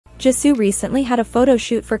Jisoo recently had a photo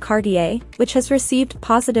shoot for Cartier, which has received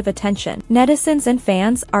positive attention. Netizens and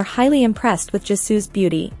fans are highly impressed with Jisoo's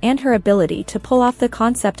beauty and her ability to pull off the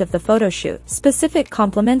concept of the photo shoot. Specific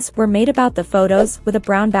compliments were made about the photos with a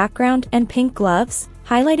brown background and pink gloves,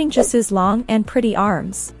 highlighting Jisoo's long and pretty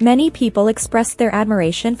arms. Many people expressed their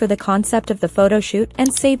admiration for the concept of the photo shoot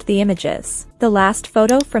and saved the images. The last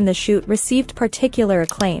photo from the shoot received particular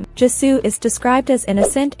acclaim. Jisoo is described as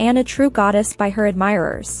innocent and a true goddess by her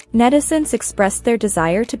admirers. Netizens expressed their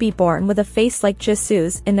desire to be born with a face like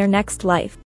Jisoo's in their next life.